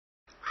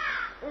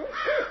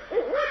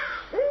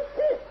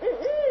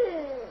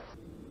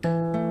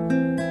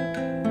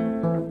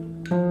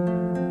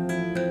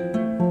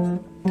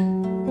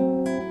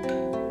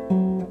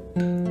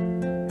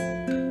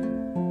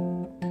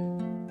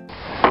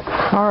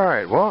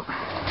Alright, well,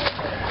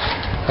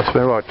 I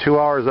spent about 2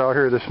 hours out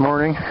here this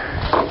morning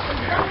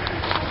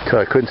because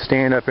I couldn't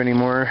stand up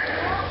anymore.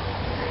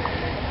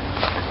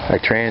 I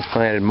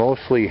transplanted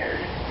mostly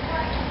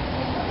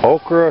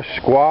okra,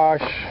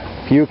 squash,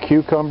 a few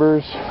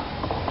cucumbers,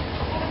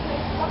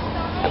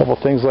 a couple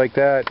things like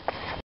that.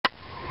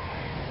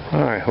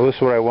 Alright, well, this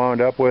is what I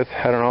wound up with.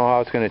 I don't know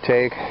how it's going to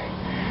take.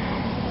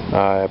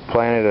 I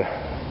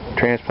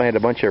transplanted a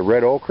bunch of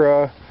red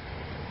okra,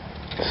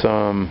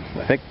 some,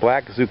 I think,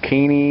 black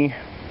zucchini,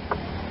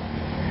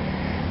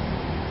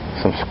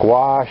 some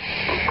squash,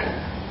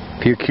 a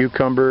few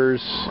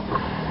cucumbers,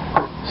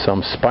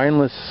 some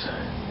spineless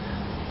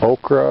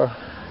okra,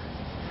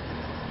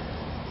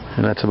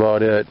 and that's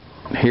about it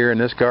here in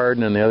this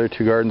garden and the other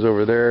two gardens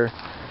over there.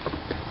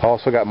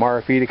 Also got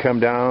Marife to come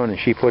down, and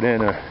she put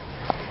in a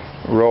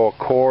row of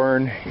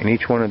corn in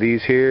each one of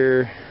these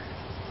here,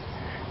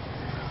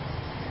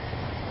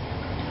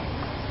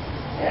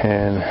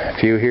 and a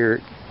few here,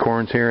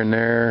 corns here and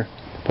there,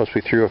 plus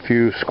we threw a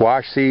few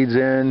squash seeds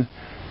in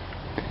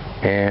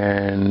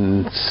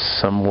and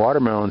some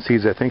watermelon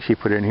seeds I think she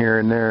put in here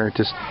and there,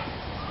 just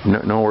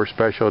nowhere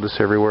special, just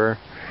everywhere.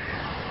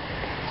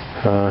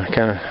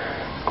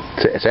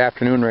 It's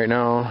afternoon right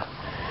now.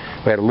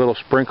 We had a little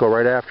sprinkle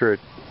right after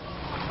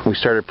we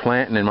started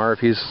planting, and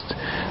Marife's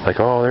like,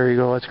 oh, there you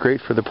go, that's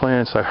great for the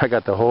plants. So I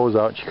got the hose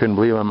out. She couldn't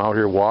believe I'm out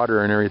here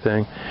watering and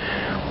everything,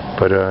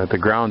 but the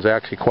ground's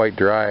actually quite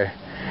dry,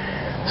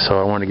 so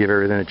I want to give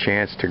everything a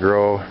chance to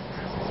grow.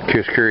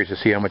 Just curious to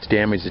see how much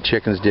damage the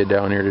chickens did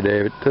down here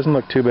today. It doesn't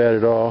look too bad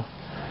at all.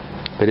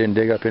 They didn't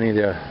dig up any of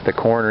the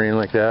corn or anything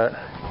like that,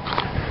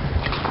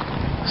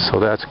 so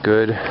that's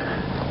good.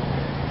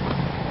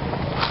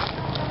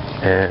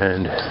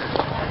 And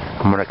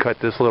I'm going to cut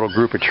this little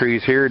group of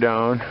trees here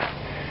down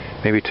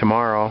maybe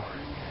tomorrow,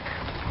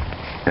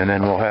 and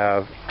then we'll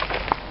have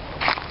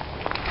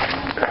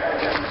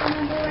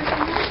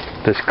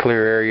this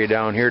clear area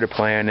down here to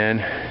plant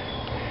in.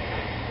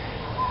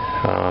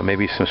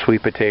 Maybe some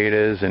sweet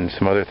potatoes and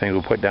some other things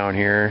we'll put down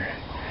here.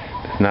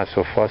 It's not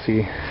so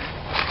fussy.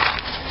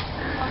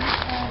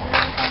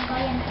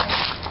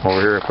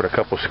 Over here I put a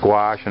couple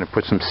squash, and I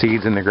put some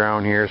seeds in the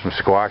ground here, some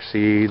squash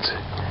seeds.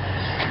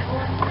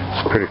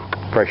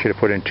 Probably should have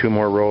put in 2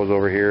 more rows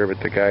over here, but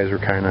the guys were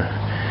kind of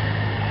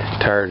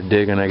tired of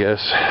digging, I guess.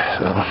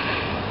 So.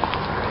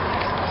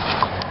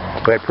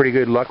 We had pretty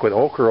good luck with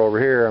okra over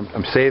here.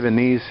 I'm saving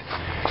these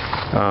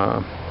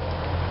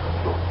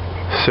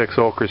 6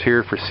 okras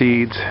here for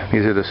seeds.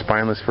 These are the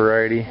spineless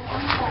variety.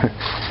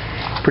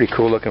 Pretty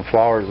cool looking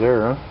flowers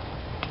there, huh?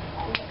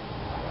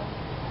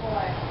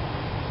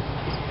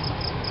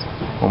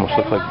 Almost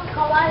look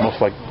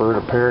like bird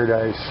of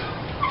paradise.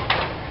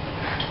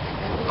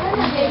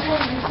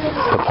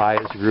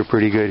 Papayas grew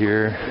pretty good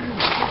here,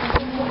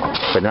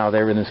 but now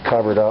everything's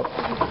covered up.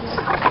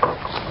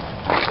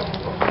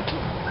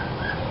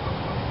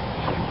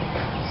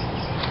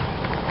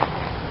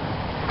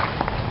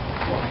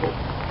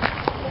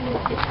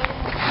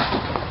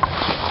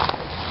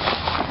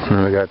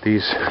 And we got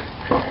these,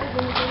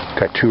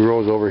 got 2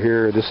 rows over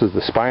here. This is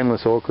the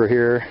spineless okra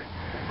here.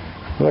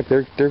 Look,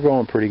 they're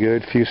going pretty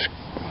good.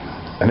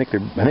 I think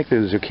they're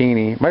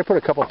zucchini. Might put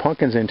a couple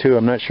pumpkins in too.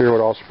 I'm not sure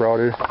what all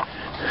sprouted.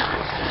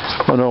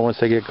 I'll know once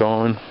they get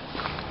going.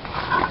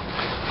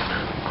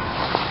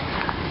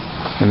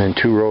 And then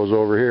 2 rows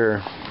over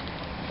here.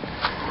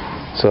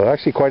 So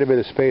actually quite a bit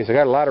of space. I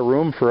got a lot of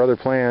room for other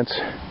plants.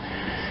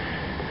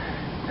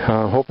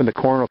 Hoping the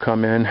corn will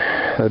come in.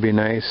 That'd be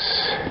nice.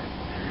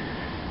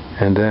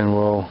 And then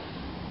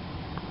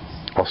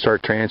I'll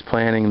start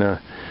transplanting the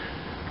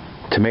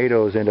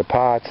tomatoes into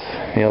pots.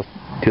 I'll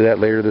do that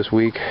later this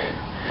week.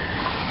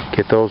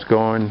 Get those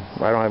going.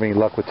 I don't have any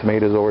luck with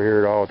tomatoes over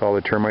here at all with all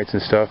the termites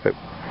and stuff.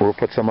 We'll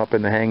put some up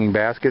in the hanging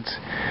baskets,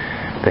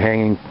 the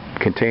hanging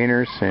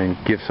containers, and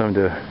give some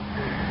to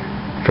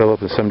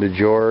Philip and some to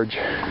George.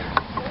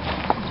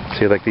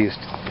 See, like these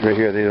right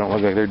here, they don't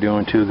look like they're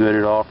doing too good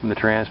at all from the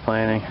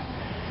transplanting,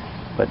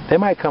 but they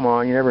might come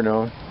on, you never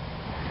know.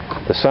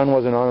 The sun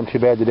wasn't on them too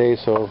bad today,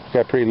 so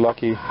got pretty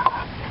lucky.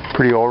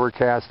 Pretty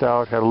overcast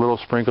out, had a little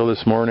sprinkle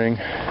this morning.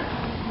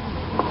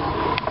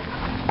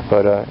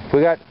 But if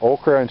we got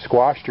okra and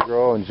squash to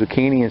grow and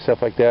zucchini and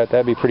stuff like that,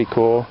 that'd be pretty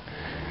cool.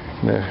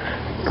 The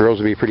girls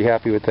would be pretty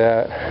happy with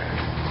that.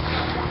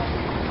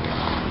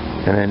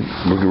 And then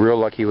we're real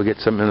lucky we'll get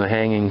something in the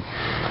hanging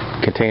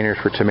containers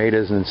for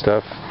tomatoes and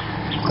stuff.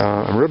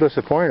 I'm real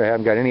disappointed I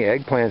haven't got any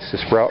eggplants to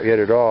sprout yet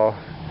at all.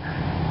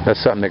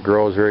 That's something that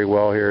grows very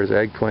well here, is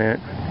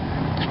eggplant.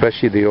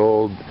 Especially the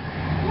old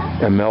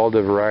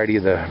Imelda variety,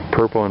 the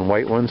purple and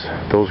white ones.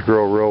 Those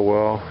grow real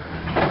well.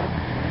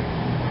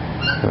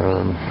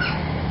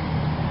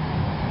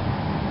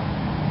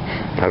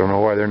 I don't know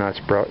why they're not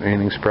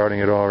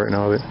sprouting at all right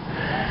now, but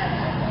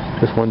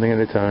just one thing at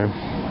a time.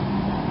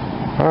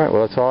 Alright,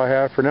 well that's all I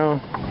have for now.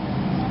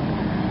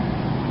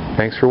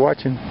 Thanks for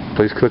watching.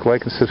 Please click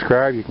like and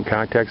subscribe. You can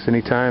contact us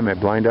anytime at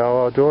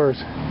BlindOwl Outdoors.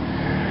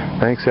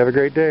 Thanks, have a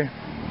great day.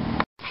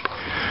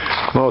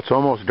 Well, it's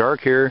almost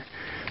dark here.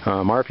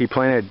 Marife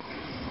planted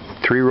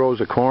 4 rows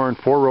of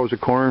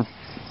corn.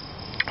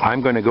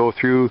 I'm going to go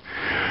through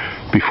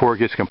before it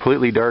gets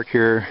completely dark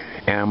here,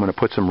 and I'm going to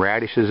put some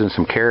radishes and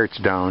some carrots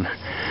down,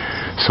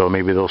 so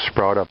maybe they'll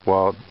sprout up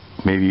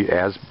maybe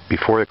as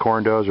before the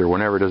corn does, or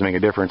whenever. It doesn't make a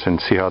difference, and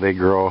see how they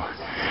grow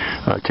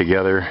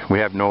together. We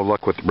have no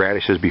luck with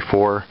radishes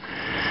before,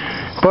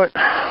 but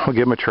we'll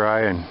give them a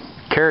try. And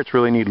carrots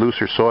really need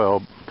looser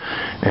soil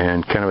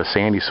and kind of a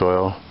sandy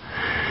soil,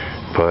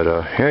 but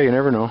yeah, you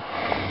never know.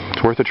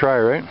 It's worth a try,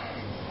 right?